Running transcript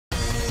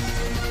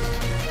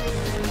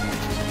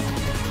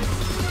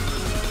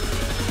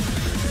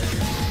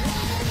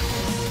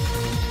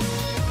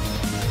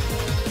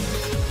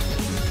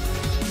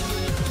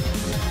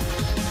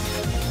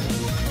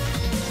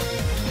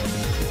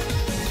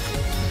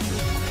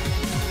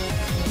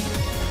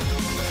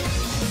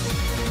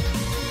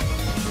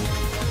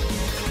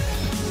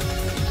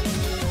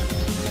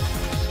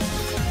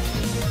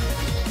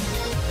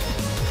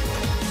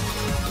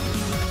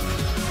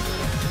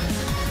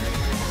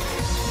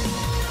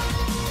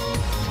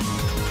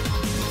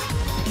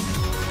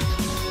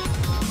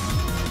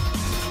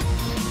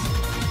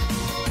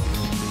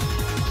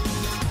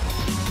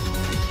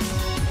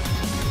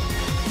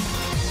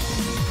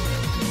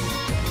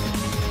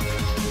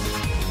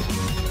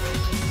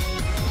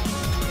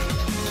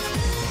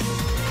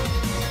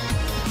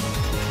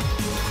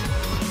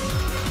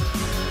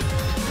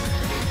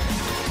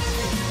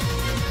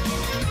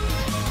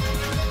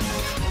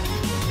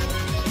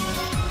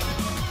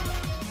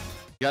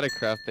gotta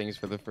craft things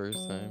for the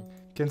first time.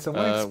 Can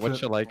someone what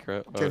shall I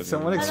craft? Can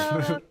someone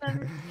explain?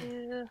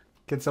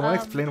 Can someone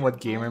explain what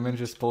Gamerman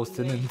just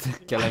posted in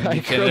Calamity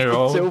I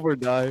crafted silver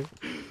dye.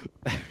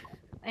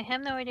 I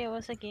have no idea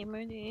what a gamer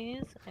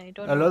is. I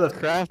don't A know. lot of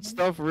Craft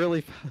stuff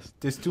really fast.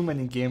 There's too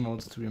many game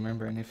modes to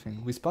remember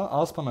anything.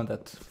 I'll spawn on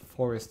that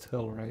forest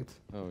hill, right?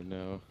 Oh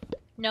no.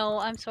 No,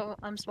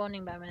 I'm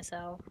spawning by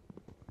myself.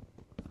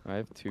 I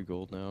have 2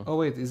 gold now. Oh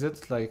wait, is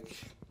it like...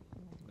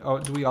 Oh,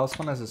 do we all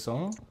spawn as a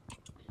solo?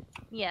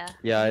 Yeah.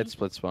 Yeah, it's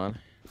split spawn.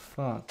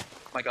 Fuck.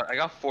 Oh my god, I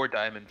got 4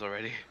 diamonds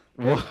already.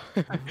 What?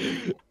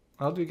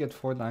 How do we get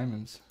 4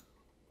 diamonds?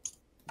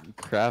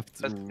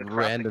 Craft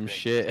random thing.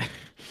 shit.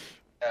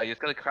 Yeah, you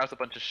just gotta craft a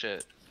bunch of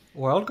shit.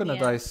 We're all gonna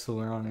die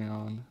soon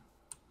on.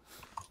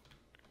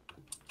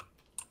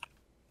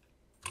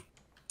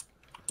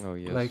 Oh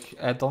yes. Like,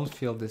 I don't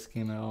feel this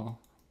game at all.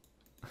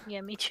 Yeah,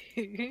 me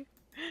too.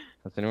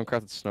 Has anyone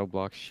crafted snow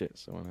blocks? Shit,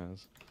 someone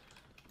has.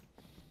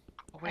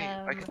 Oh, wait,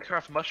 I can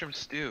craft mushroom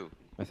stew.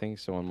 I think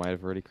someone might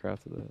have already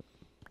crafted that.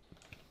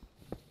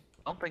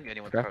 I don't think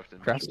anyone Craft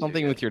crafted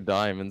something with your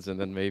diamonds and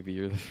then maybe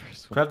you're the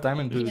first one. Craft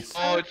diamond boots.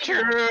 Oh,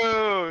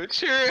 true!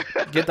 True!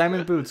 Get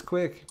diamond boots,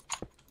 quick!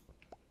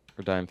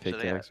 Or diamond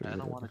pickaxe. I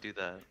don't want to do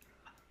that.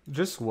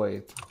 Just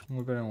wait.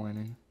 We're better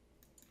winning.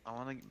 I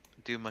want to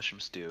do mushroom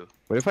stew.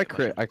 What if I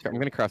create? I'm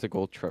gonna craft a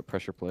gold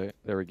pressure plate.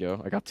 There we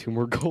go. I got 2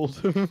 more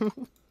gold.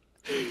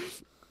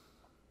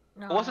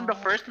 I wasn't the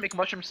first to make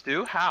mushroom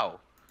stew? How?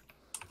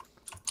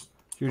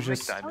 You're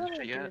just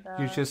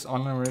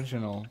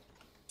unoriginal.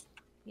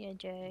 Yeah,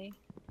 Jay.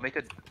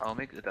 I'll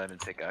make a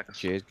diamond pickaxe.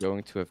 Jay's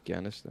going to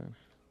Afghanistan.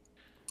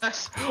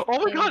 Yes!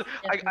 Oh my god!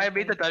 I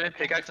made the diamond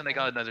pickaxe and I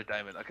got another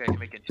diamond. Okay, I can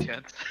make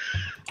enchants.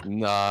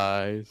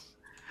 Nice.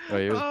 Oh,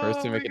 you're the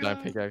first to make a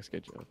diamond pickaxe.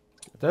 Good job.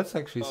 That's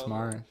actually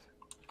smart.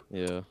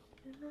 Yeah.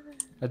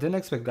 I didn't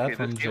expect that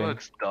from This Jay. game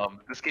looks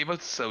dumb. This game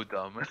looks so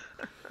dumb.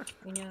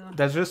 Yeah.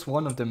 That's just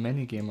one of the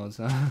many game modes,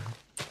 huh?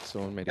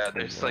 Someone made. Yeah,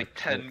 there's like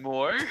 10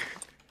 more.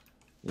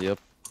 Yep.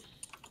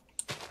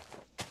 Oh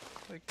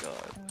my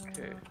god.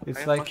 Okay.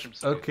 It's like,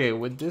 okay,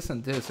 with this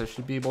and this, I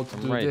should be able to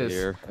do right this.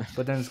 here.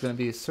 But then it's gonna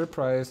be a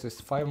surprise.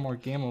 There's 5 more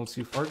game modes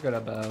you forgot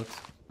about.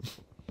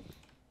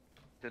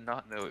 Did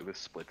not know it was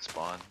split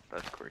spawn.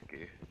 That's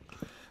quirky.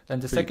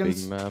 And the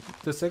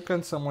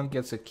second someone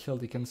gets a kill,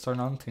 they can start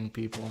hunting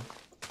people.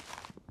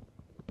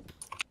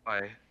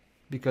 Why?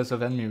 Because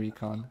of enemy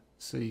recon,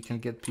 so you can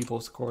get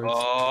people's scores.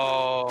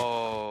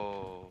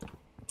 Oh.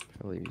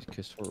 Pely's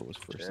kiss for was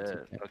first.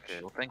 Okay,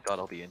 well thank god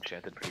I'll be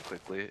enchanted pretty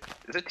quickly.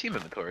 Is it team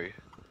inventory?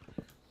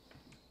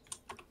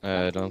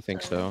 I don't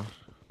think so.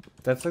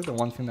 That's like the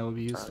one thing that would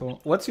be useful.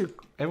 What's your...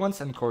 Everyone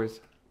send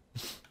cores.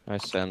 I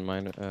send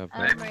mine.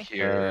 I'm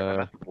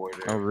here.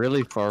 I'm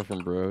really far from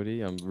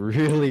Brody. I'm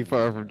really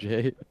far from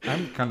Jay.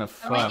 I'm kind of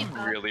far. I'm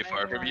really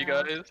far from you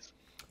guys.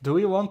 Do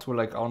we want to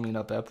like all meet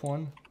up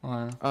Ep1?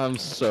 Or... I'm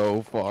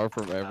so far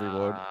from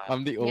everyone.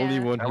 I'm the only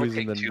one who's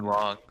in the. Too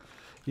long.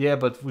 Yeah,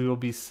 but we will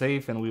be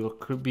safe and we will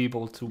could be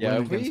able to win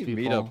against if we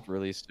people. meet up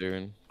really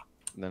soon,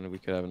 then we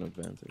could have an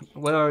advantage.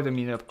 What are the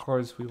meetup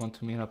cores we want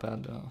to meet up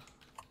at though?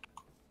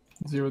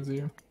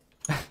 0-0.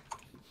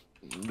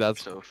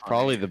 That's so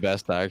probably the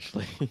best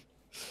actually.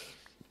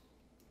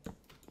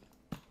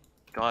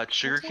 God,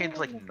 sugarcane's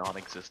like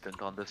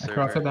non-existent on this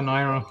server. Crafted an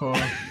iron ore.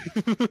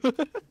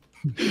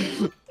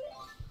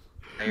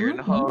 Iron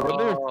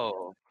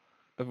hoe.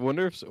 I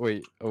wonder if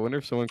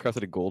someone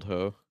crafted a gold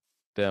hoe.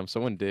 Damn,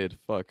 someone did.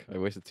 Fuck, I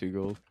wasted 2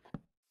 gold.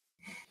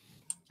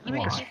 Did you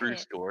make a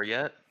spruce door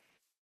yet?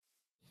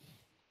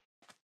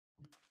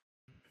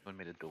 Someone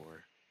made a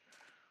door.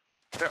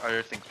 There are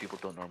other things people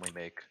don't normally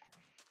make.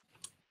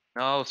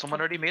 No, someone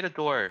already made a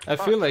door. I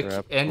feel like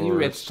any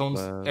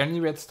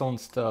Raptors, redstone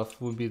stuff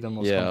would be the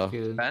most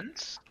complicated.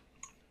 Fence?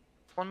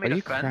 Someone Why made do a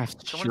you fence.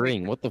 craft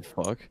string? What the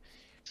fuck?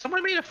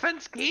 Someone made a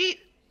fence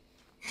gate.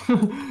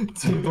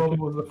 T-Ball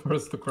was the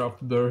first to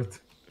craft dirt.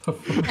 Oh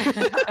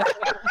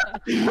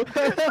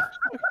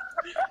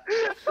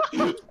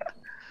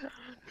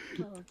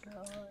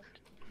god.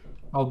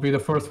 I'll be the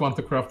first one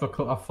to craft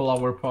a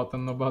flower pot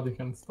and nobody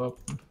can stop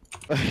me.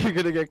 You're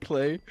gonna get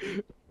clay?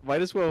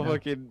 Might as well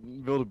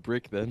fucking build a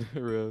brick then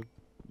around.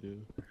 Yeah.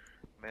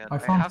 Man, I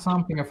found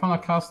something. I found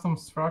a custom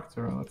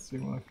structure. Let's see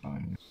what I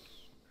find.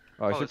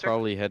 Oh, I should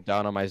probably head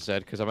down on my Z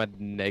because I'm at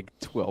neg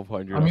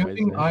 1200. I'm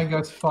using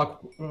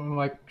fuck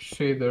like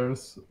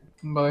shaders,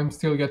 but I'm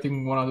still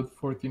getting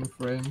 114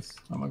 frames.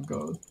 Oh my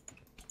god.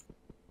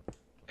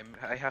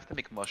 I have to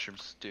make mushroom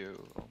stew.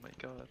 Oh my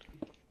god.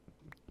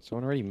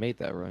 Someone already made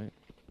that, right?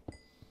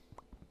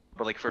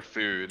 But like for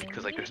food,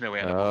 because like there's no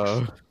way.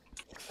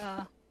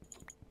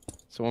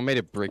 Someone made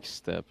a brick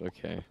step.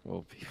 Okay,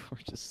 well before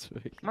just.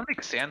 I'm gonna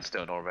make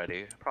sandstone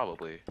already,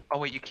 probably. Oh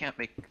wait, you can't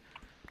make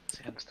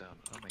sandstone.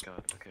 Oh my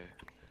god. Okay.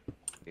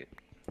 Wait.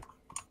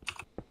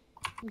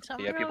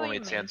 Yeah, people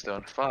made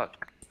sandstone.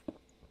 Fuck.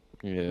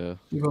 Yeah.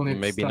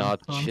 Maybe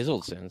not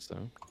chiseled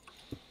sandstone.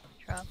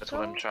 That's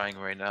what I'm trying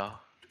right now.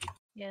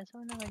 Yeah,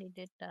 someone already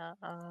did that.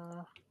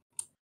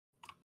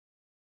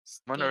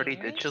 Someone already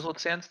did chiseled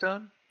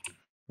sandstone?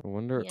 I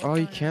wonder. Yeah, Oh,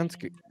 you don't can't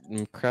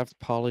really craft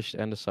polished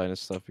andesite and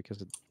stuff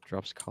because it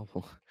drops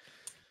cobble.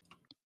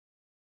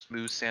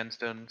 Smooth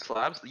sandstone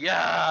slabs.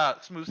 Yeah,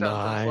 smooth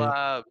sandstone Nice.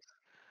 slabs.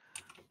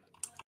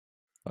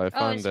 I Oh,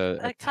 found it's a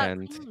a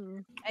tent.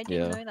 CutClean. I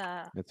didn't Yeah, know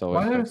that. it's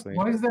always cut clean.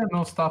 Why is there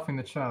no stuff in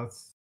the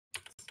chats?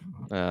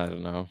 I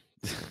don't know.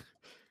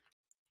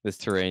 This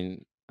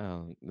terrain,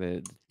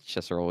 the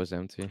chests are always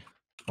empty.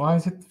 Why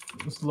is it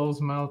slow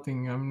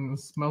smelting? I'm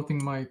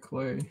smelting my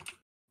clay.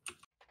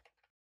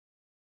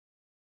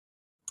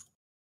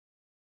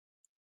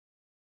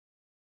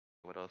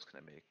 What else can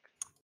I make?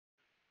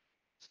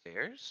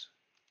 Stairs?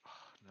 Oh,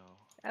 no.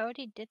 I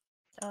already did.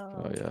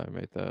 Oh yeah, I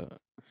made that.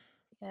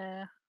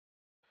 Yeah.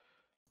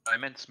 I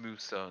meant smooth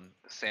stone,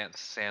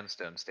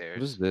 sandstone stairs.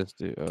 What does this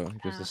do? Oh,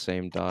 it gives the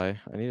same dye.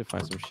 I need to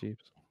find some sheep.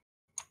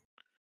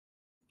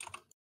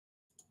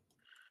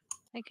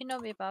 I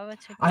cannot be bothered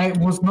to. I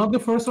was not the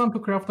first one to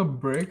craft a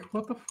brick.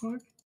 What the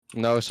fuck?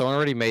 No, someone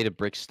already made a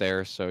brick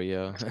stair, so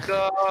yeah. Let's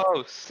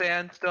go!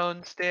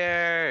 Sandstone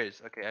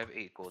stairs! Okay, I have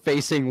 8 gold.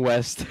 Facing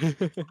west.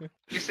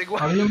 Facing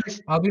How do you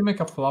west!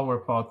 make a flower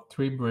pot?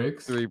 3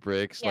 bricks? 3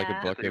 bricks, like a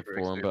Yeah. bucket 3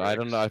 form, bricks, but 3 I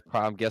don't know. bricks.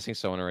 I'm guessing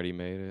someone already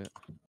made it.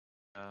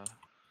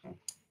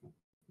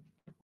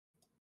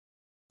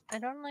 I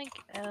don't like.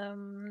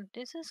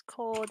 This is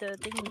called the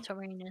thingy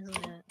terrain,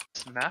 isn't it?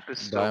 This map is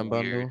so Biome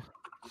weird.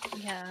 bundle.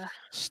 Yeah.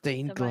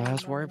 Stained The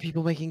glass. biome Why are bundle.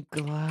 people making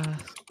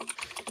glass?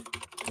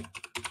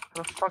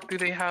 How the fuck do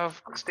they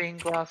have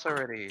stained glass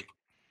already?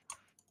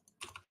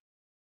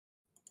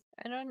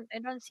 I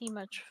don't see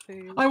much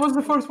food. I was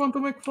the first one to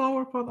make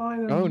flower pot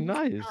item. Oh,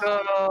 nice.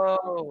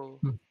 No!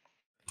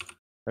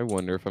 I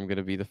wonder if I'm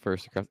gonna be the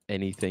first to craft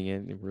anything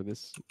in for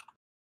this.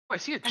 Oh, I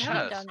see a I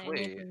haven't chest. done Wait.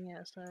 anything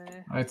yet, so.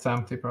 It's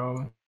empty,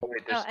 probably. Oh,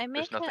 wait, No,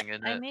 there's nothing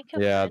in I it. make a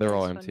Yeah, they're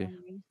all furnace for empty.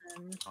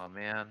 no reason. Oh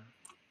man.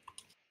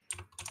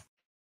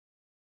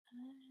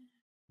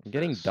 I'm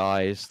getting Yes.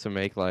 dyes to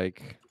make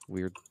like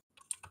weird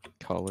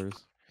colors.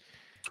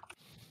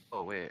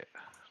 Oh wait.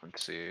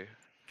 Let's see.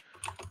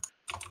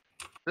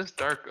 This is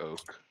dark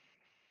oak.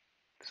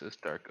 This is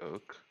dark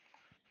oak.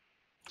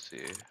 Let's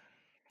see.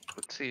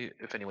 Let's see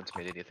if anyone's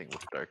made anything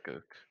with dark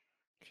oak.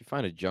 If you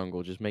find a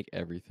jungle, just make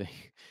everything.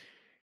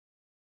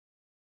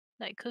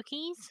 Like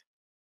cookies?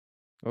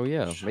 Oh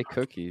yeah, make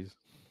cookies.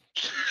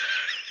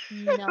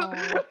 No.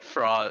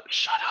 Fraud.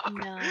 Shut up.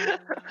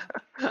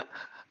 No.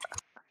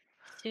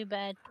 Too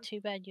bad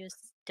you're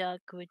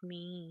stuck with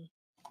me.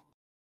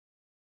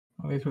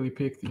 I literally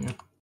picked you.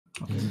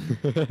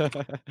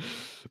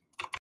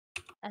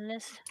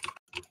 Unless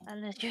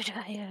you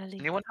die early.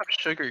 Anyone have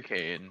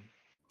sugarcane?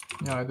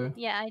 Yeah, I do.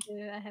 Yeah, I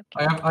do. I have.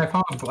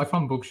 I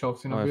found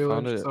bookshelves in Oh, a I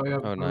found village, it. so I have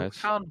Oh, books. nice.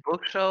 Found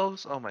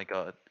bookshelves? Oh my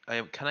god.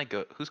 Can I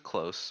go? Who's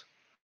close?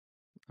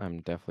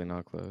 I'm definitely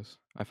not close.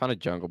 I found a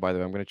jungle, by the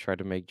way. I'm gonna try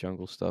to make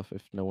jungle stuff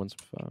if no one's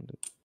found it.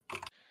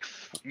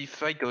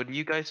 If I go to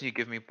you guys and you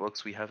give me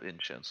books, we have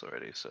enchants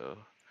already, so.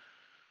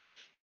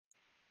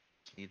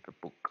 Need the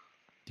book.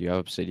 Do you have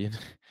obsidian?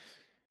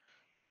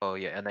 Oh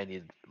yeah, and I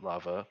need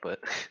lava, but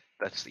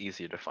that's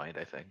easier to find,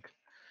 I think.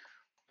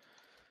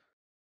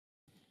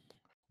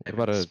 What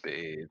about a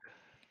spade?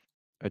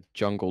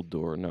 jungle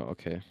door? No,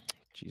 okay.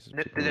 Jesus.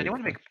 people Did really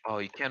anyone find- make? Oh,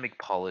 you can't make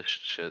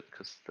polished shit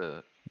because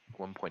the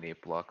 1.8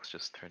 blocks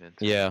just turn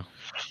into. Yeah.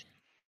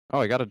 Oh,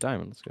 I got a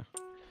diamond. Let's go.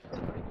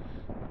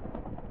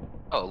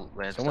 Oh,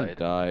 landslide. Someone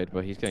died,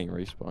 but he's getting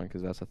respawned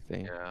because that's a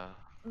thing. Yeah.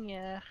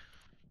 Yeah.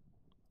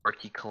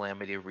 Murky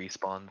Calamity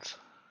respawns.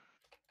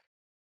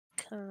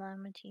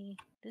 Calamity.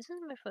 This is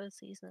my first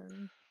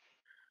season.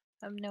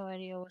 I have no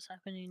idea what's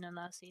happening in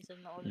last season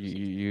or this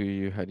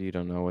You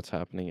don't know what's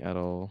happening at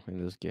all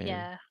in this game.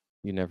 Yeah,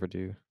 You never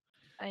do.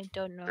 I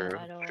don't know True,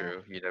 at all.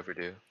 true. You never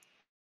do.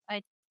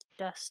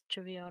 Just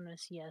to be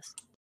honest, yes.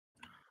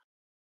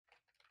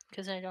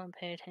 Because I don't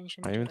pay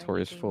attention My to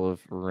inventory is anything. full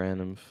of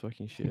random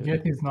fucking shit.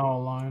 Get is now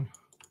online.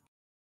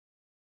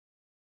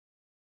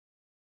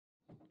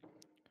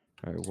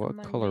 Alright, what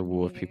Someone color in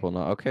wool have here. people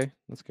not? Okay,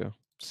 let's go.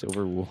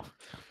 Silver wool.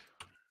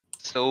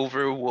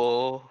 Silver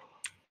wool.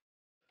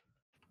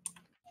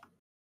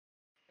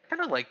 I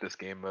kind of like this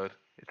game mode.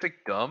 It's like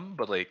dumb,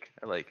 but like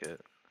I like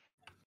it.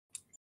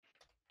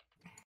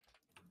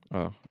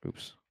 Oh,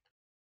 oops.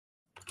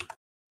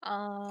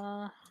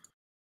 Oh,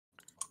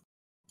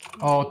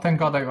 thank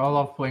God! I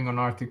love playing on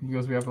Arctic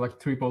because we have like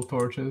triple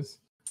torches.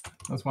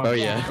 That's one. Oh of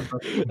the yeah,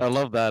 things I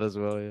love that as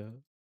well. Yeah.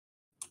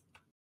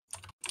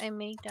 I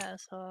make that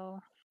so.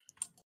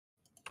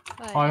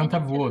 Oh, I don't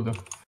have wood.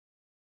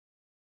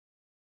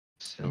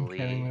 Silly.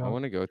 kidding. I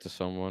want to go to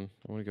someone.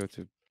 I want to go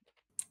to.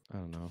 I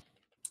don't know.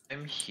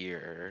 I'm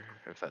here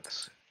if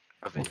that's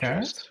of Who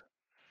cares? interest.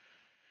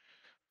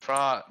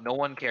 Fra, no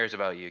one cares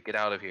about you. Get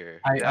out of here.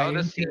 I Get out of the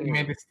instantly made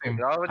scene. this team.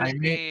 Get out of the I scene.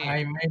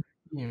 made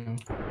team.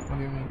 What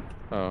do you mean?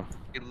 Oh,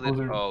 It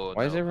lit- oh,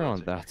 why is no, everyone on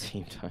those are- that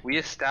team time? We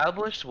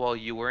established while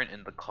you weren't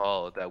in the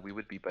call that we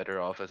would be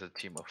better off as a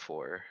team of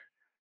 4.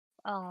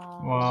 Oh.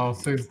 Wow,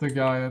 so it's the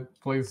guy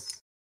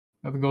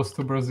that goes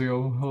to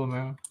Brazil. Oh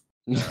man.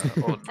 Oh I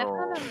found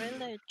no. a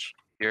village.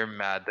 You're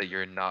mad that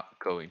you're not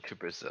going to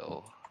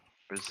Brazil.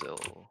 Brazil.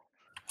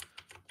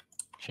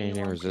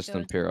 Changing want to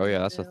resistant go peer. to Oh yeah,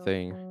 that's a Brazil.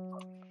 thing.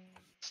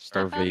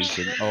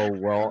 Starvation. Starvation. Oh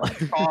well.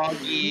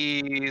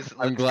 Doggies.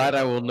 I'm glad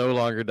I will no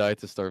longer die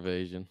to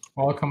starvation.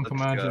 Welcome to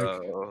Let's Magic.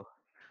 go.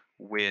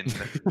 Win.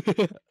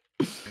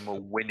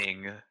 I'm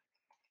winning.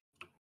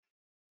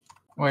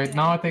 Wait, Okay.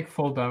 now I take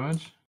full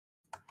damage.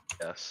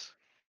 Yes.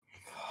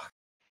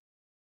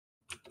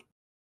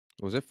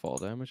 Was it fall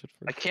damage at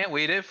I first? can't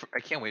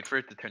wait for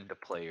it to turn to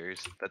players.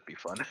 That'd be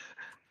fun.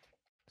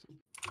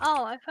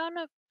 Oh, I found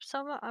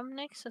someone. I'm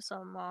next to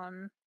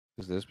someone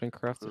Has this been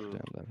crafted? Ooh.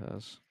 Damn, that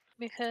has.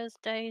 because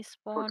they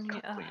spawn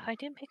here. CutClean. I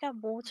didn't pick up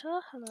water.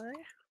 Hello.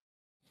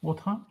 What,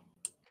 huh?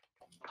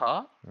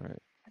 Huh? Alright.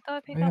 I thought I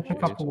picked Did I up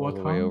pick water. up It's all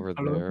the way water? over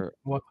Hello? there.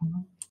 Water?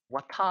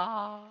 What?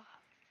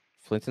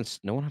 Flint and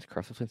no one had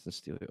crafted flint and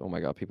steel. Oh my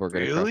god, people are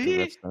gonna craft the Really?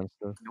 redstone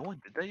stuff. No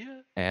one did that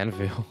yet?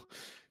 Anvil.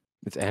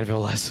 It's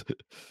anvil-less.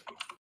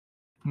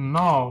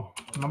 No,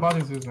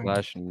 nobody's using it.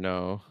 Slash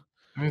no.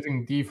 I'm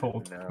using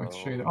default No. with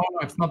shader. Oh no,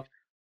 it's not.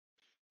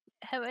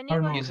 Have I don't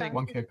anyone know, using- it's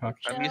 1k pack.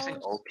 I'm using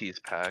shells? Ulti's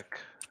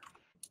pack.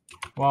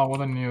 Wow,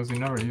 what a news! You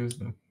never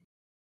used it.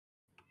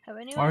 Have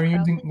anyone Why are you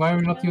using? crafted Why are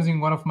you not shells? using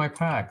one of my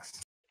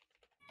packs?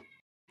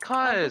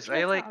 Cause I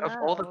you're like not of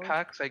all the allowed.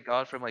 packs I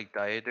got from like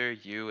Dieter,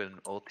 you,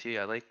 and Ulti,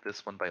 I like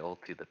this one by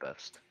Ulti the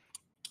best.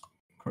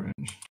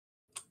 Cringe.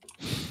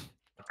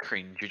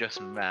 Cringe, you're just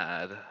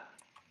mad.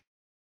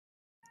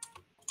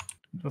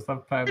 Just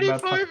have bad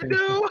 35 tactics.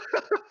 no!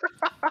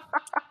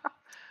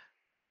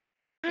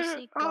 I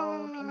see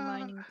gold. I'm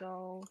mining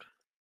gold.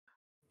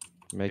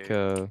 Make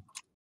Okay.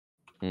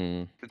 a.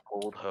 Hmm. The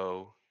gold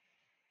hoe.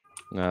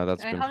 No,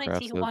 that's I been only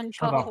see crafted. one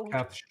Shut up, gold.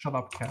 cat. Shut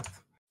up, cat.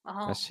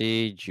 Oh, I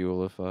see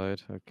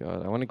jewelified. Oh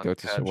god, I want to go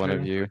to Uncat one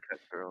of Jay. you. Uncat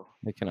girl.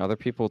 Hey, can other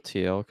people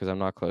TL? Because I'm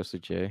not close to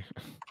Jay.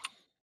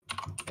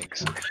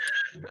 Thanks.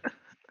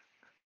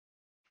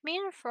 me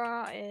and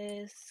Fra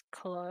is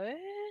close.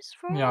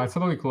 Fra? Yeah, it's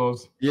totally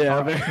close. Yeah,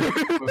 Uh, very-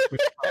 close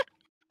with-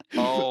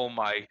 Oh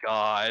my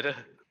god.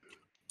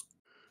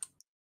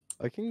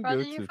 I can Fra, go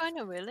did you to. find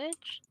a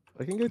village?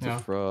 I can go to Yeah.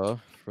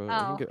 Fra. Fra. I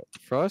Oh. can go.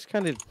 Fra's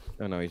kind of.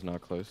 Oh no, he's not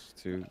close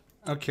to.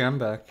 Okay, I'm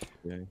back.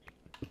 Jay.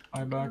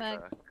 I back. Meg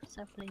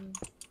sapling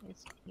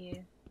is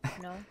here.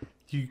 No.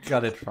 You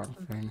got it wrong,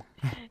 thing.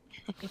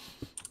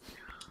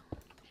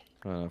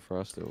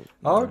 Fra still.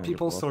 How are behind the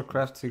people block. still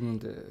crafting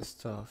the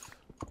stuff?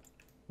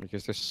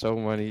 Because there's so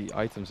many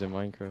items in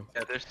Minecraft.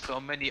 Yeah, there's so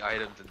many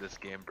items in this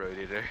game,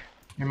 Brodator.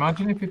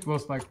 Imagine if it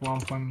was like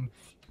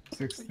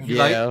 1.16. You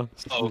like- Oh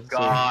so-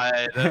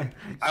 god.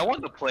 I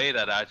want to play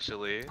that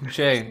actually.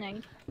 Jay,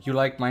 Nice. you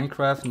like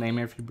Minecraft? Name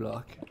every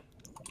block.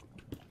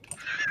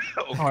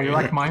 Oh, you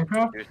like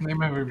Minecraft? Here's-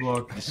 Name every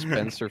block.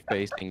 Spencer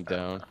facing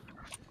down.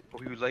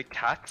 Oh, you like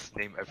cats?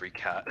 Name every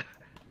cat.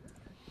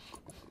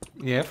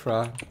 Yeah,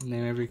 Fra.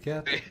 Name every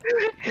cat.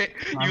 You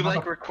I'm like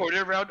not-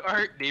 recorded round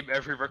art? Name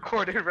every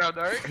recorded round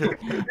art.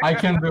 I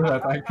can do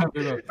that. I can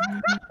do that.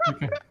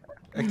 Okay.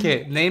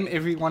 Okay, name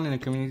everyone in the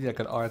community that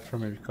got art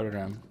from a recorder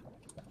round.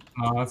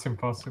 No, that's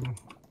impossible.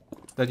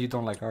 That you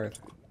don't like art.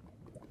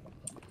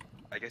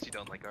 I guess you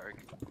don't like art.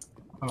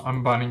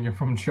 I'm banning you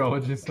from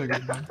geology, so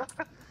goodbye.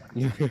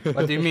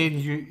 What do you mean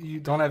you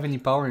don't have any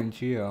power in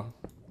Geo?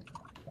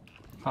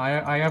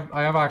 I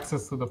have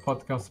access to the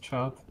podcast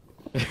chat.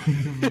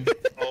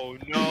 Oh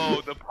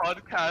no, the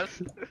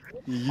podcast.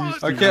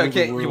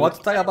 Okay, you want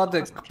to talk about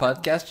the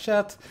podcast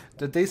chat?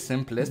 The day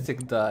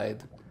Simplistic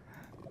died.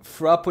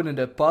 Fra put in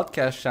the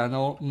podcast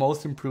channel,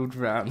 most improved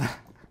round.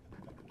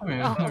 I mean,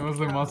 it was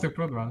the most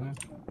improved one.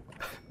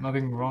 Yeah.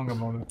 Nothing wrong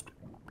about it.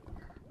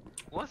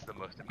 What's the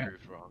most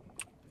improved wrong?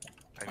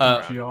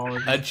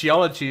 Geology. A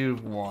geology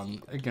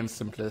one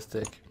against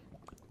Simplistic.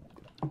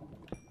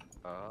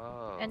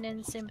 Oh. And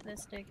then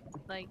simplistic,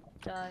 like,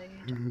 died.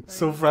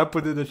 So Fra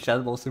put in the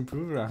chat, most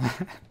improved round.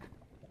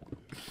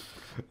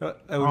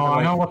 Oh,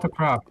 I know what to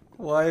craft.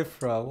 Why,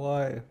 Fra?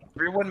 Why?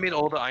 Everyone made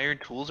all the iron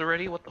tools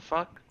already? What the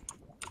fuck?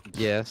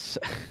 Yes.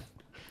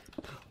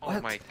 Oh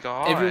What? my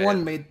god.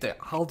 Everyone made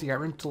all the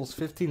iron tools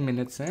 15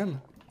 minutes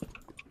in.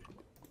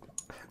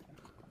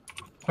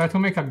 Try to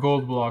make a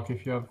gold block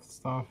if you have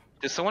stuff.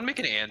 Did someone make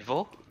an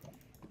anvil?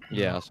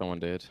 Yeah, someone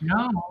did.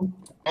 No.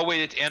 Oh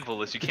wait, it's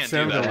anvilless. You can't It's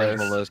do that. anvilless.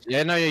 Anvil-less.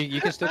 Yeah, no, you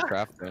can still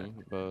craft them,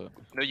 but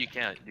No, you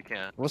can't. You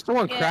can't. well,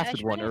 someone Yeah, I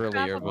crafted one tried to craft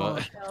earlier, a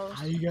bunch but of shells.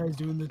 How you guys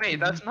doing this? Wait,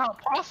 that's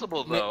not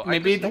possible though.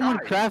 maybe I just someone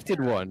tried.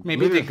 crafted one.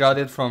 Maybe they got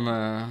it from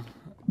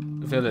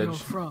Yo, village.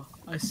 Fra,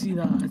 I see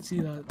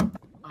that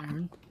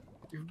iron.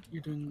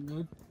 You're doing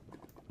good.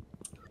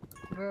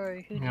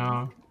 Bro, who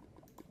Yeah.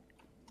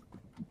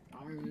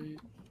 Alright.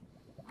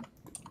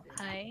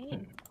 Hi.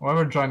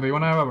 Whoever joined, do you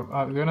wanna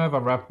have a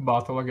rap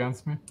battle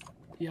against me?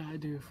 Yeah, I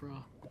do,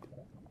 Fra.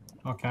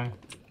 Okay.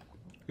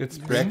 It's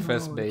You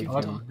breakfast, know, baby. keep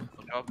What? talking.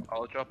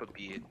 I'll drop a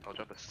beat. I'll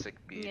drop a sick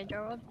beat. Yeah,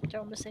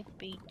 drop a sick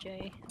beat,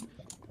 Jay.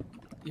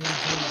 Yeah, Jay,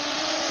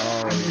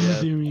 Oh how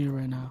yeah. you doing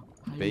right now?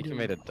 How you Bacon doing?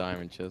 made a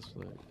diamond chest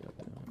plate.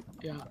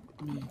 Yeah,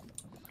 me.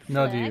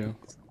 No, do Flex? you?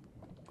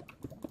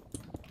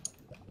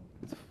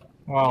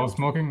 Wow,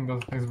 smoking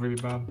is really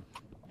bad.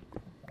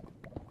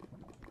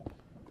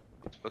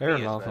 Air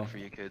Smoking is lava. bad for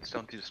you kids.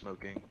 Don't do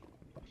smoking.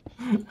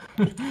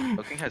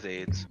 Smoking has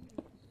AIDS.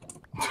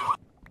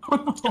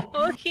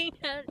 Looking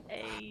at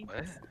AIDS.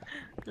 What?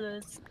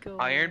 Let's go.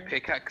 Iron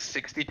pickaxe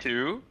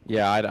 62?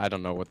 Yeah, I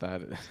don't know what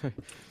that is.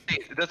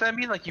 Wait, does that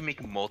mean like you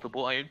make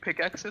multiple iron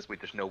pickaxes? Wait,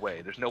 there's no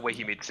way. There's no way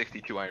he made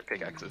 62 iron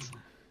pickaxes.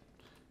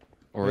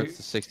 Or it's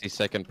the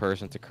 62nd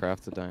person to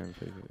craft a diamond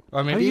pickaxe. Or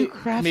How do maybe you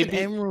craft maybe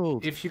an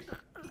emerald? if you.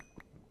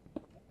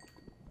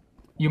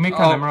 You make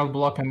Oh. an emerald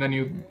block and then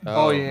you.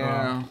 Oh,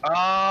 yeah.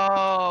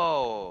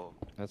 Oh!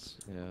 That's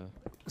yeah.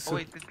 So Oh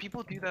wait, did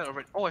people do that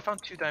already? Oh, I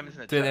found 2 diamonds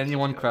in a did chest.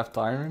 anyone craft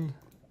iron?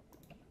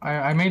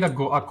 I made a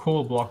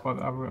coal block, but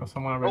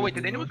someone already. Oh wait,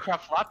 did did anyone that.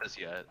 craft lapis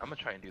yet? I'm gonna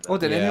try and do that. Oh,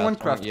 did Yeah, anyone someone-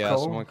 craft Yeah,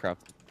 coal? someone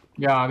crafted.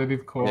 Yeah, they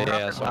did coal. Yeah,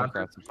 crafted someone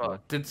lapis? crafted. Fuck. coal.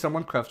 Did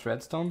someone craft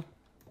redstone?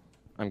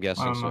 I'm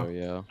guessing don't so. know.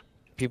 Yeah.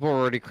 People are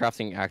already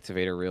crafting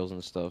activator reels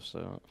and stuff.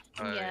 So.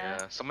 Yeah. Yeah.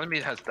 Someone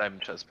has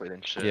diamond chestplate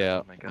and shit.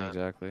 Yeah. Oh my god.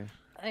 Exactly.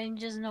 I'm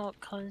just not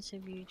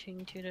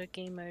contributing to the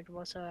game mode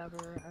whatsoever.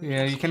 I'm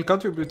Yeah, you just- can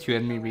contribute to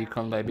enemy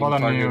recon by being What a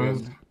targeted.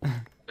 news.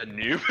 A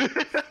noob?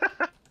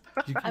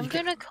 I'm You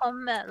gonna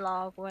combat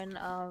log when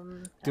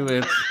do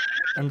it.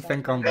 And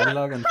think on that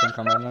log and think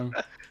on that log.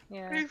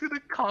 Yeah. He's gonna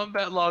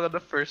combat log on the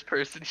first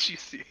person she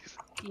sees.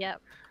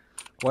 Yep.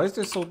 Why is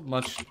there so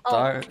much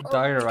Oh,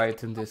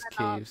 diorite in these oh.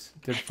 caves?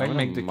 Did I'm Fang in a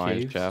make the mine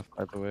caves? shaft,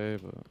 by the way,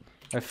 but.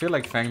 I feel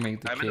like Fang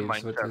made the I'm in a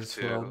caves with Minecraft this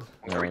too. world.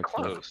 We're very Yeah,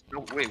 close. close.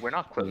 No, wait, we're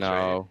not close, right?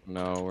 No,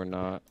 no, we're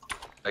not.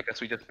 I guess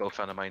we just both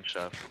found a mine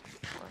shaft.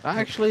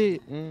 Actually,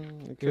 it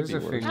could Here's be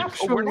the worse.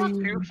 thing. Oh, we're not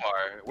too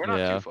far. We're not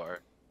Yeah. too far.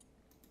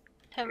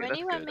 Have Okay, that's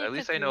anyone good. made At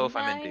least the I know if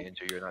I'm in green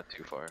danger, you're not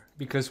too far.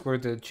 Because we're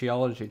the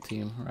geology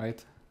team,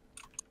 right?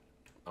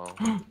 Oh.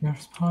 You're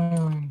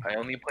smiling. I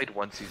only played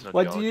 1 season of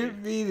What do geology. you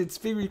mean? It's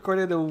being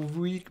recorded a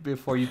week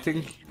before. You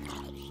think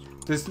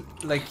this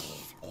like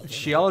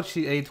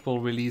Geology 8 will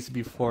release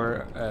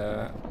before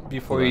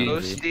before you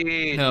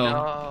Ghosteyy,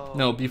 no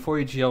no. before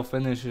EGL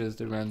finishes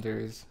the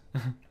renders.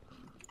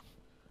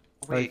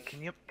 Wait,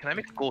 can I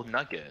make a gold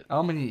nugget?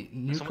 How many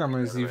Someone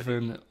newcomers did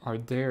already. even are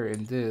there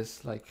in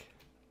this? Like,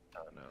 I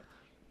don't know.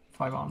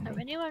 500. Have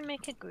anyone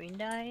make a green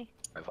dye?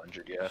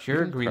 500, yeah.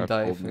 sure, green Craft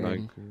dye golden thing.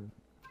 nugget.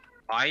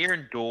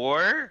 Iron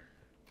door?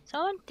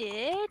 Someone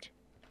did?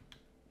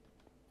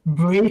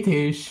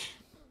 British.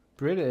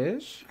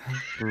 British?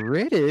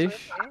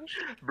 British?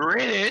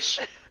 British?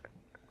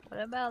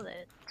 What about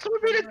it?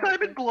 Someone made a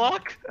diamond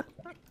block?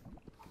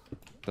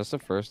 That's the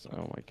first.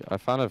 Oh my god! I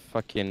found a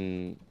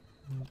fucking.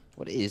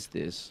 What is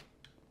this?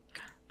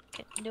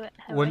 Okay, do it.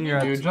 Have When you're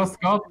anyone You just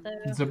got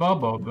the- the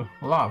Bob.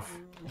 Laugh.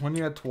 When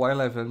you're at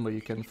Twilight Ember,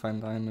 you can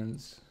find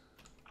diamonds.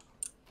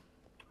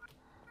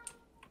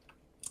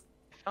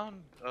 I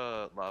found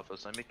lava,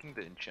 so I'm making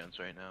the enchants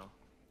right now.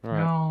 All right.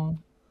 No.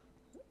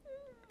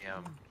 Yeah.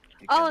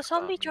 you Oh, can't stop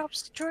zombie me. dropped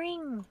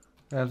string.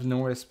 I have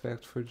no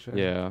respect for Jack.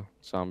 Yeah.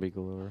 Zombie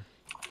galore.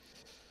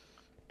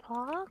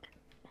 Pog?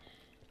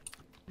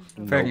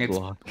 Fang, No it's,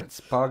 block. it's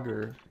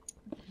Pogger.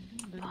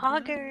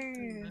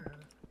 Pogger.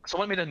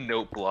 Someone made a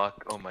note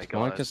block. Oh my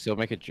Someone god. can still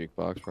make a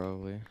jukebox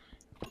probably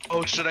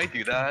Oh, should I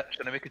do that?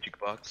 Should I make a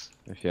jukebox?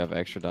 if you have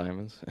extra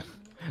diamonds.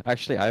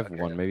 Actually, I have Okay.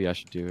 one. Maybe I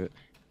should do it.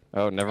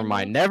 Oh, never I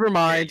mind. know. Never Yeah,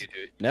 mind. you do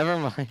it. Never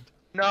mind.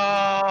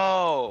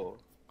 No!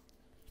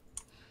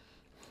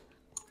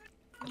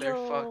 Yo.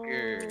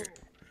 Motherfucker.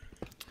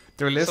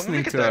 They're Someone listening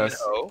make a to diamond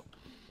us. hoe.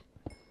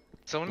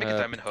 Someone make a Uh,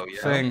 diamond hoe, yeah.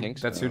 I don't Fang, think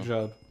that's your so.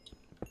 job.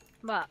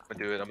 What? I'm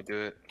gonna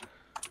do it.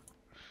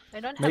 I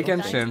don't have Make a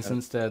diamond. enchants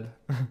instead.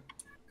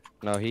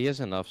 No, he has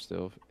enough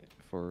still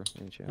for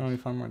Oh, enchant. you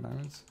found more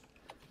diamonds?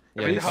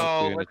 Yeah, Diamond he's not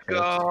hoe, doing let's it first.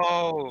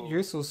 go!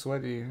 You're so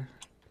sweaty.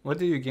 What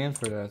do you gain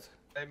for that?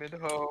 Diamond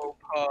hoe,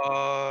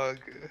 pog.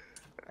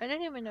 I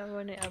don't even know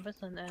when the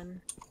episode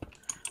ends.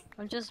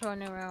 I'm just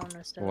running around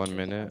and stuff. 1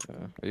 minute.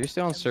 Are you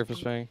still on surface,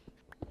 Fang?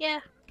 Yeah.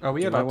 Are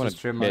we You might allowed to wanna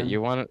stream Yeah, mine?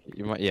 you want to.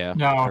 You might. Yeah.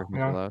 Yeah, surface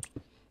yeah. allowed.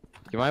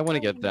 You might want to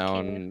get Okay.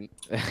 down,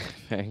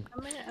 Fang.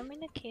 I'm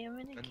in a cave. I'm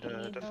in a Under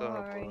cave. the Don't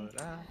worry.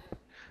 floor.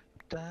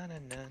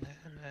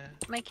 Da-na-na-na-na.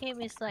 My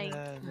cave is like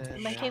Na-na-na.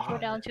 my cave go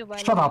down to by.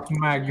 Shut up,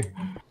 Meg.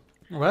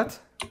 What?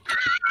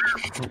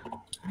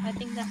 I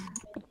think that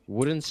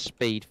Wooden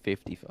spade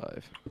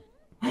 55.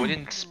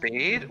 Wooden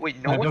spade?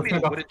 Wait, no I one just made a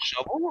made a- wooden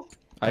shovel?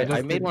 I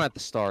just made did- one at the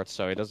start,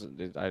 so it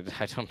doesn't. I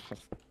don't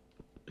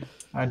know.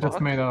 I just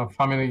Fuck. made a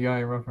Family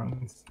Guy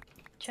reference.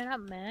 shut up,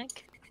 Meg.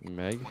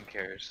 Meg, No one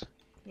cares.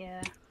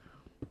 Yeah.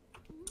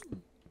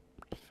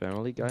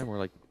 Family Guy, more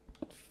like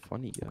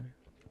funny guy.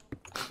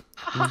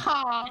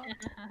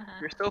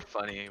 You're so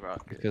funny,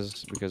 Rocket.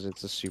 Because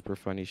it's a super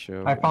funny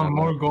show. I and found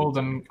more like gold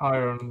than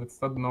iron. Is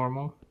that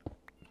normal?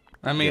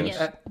 I mean, Yes.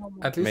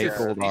 at least Make it's,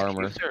 gold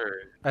armor.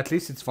 At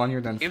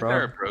funnier than If they're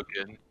Frog.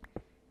 broken.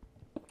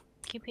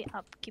 Keep it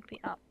up. Keep it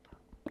up.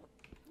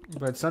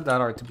 But it's not that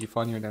hard to be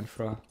funnier than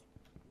Frog.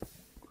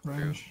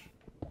 Range.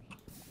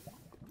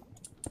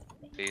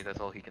 See, that's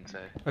all he can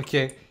say.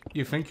 Okay,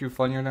 you think you're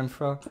funnier than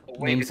Frog? Oh,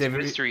 wait, Names it's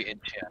every- mystery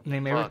enchant.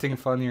 Name Fuck. everything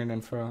funnier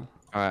than Frog.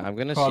 Alright, I'm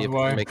gonna God, see if I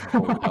why? can make a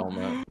gold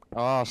helmet.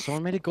 Oh,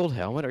 someone made a gold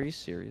helmet? Are you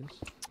serious?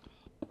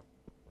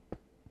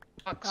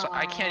 Fuck, Fuck, so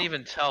I can't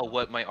even tell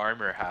what my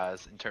armor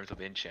has in terms of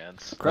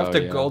enchants. Craft Oh,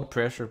 a yeah. gold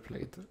pressure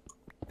plate.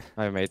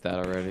 I made that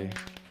already.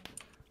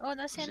 Oh,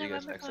 that's the See end you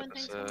of guys next episode.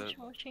 Thanks so much episode.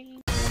 for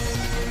watching.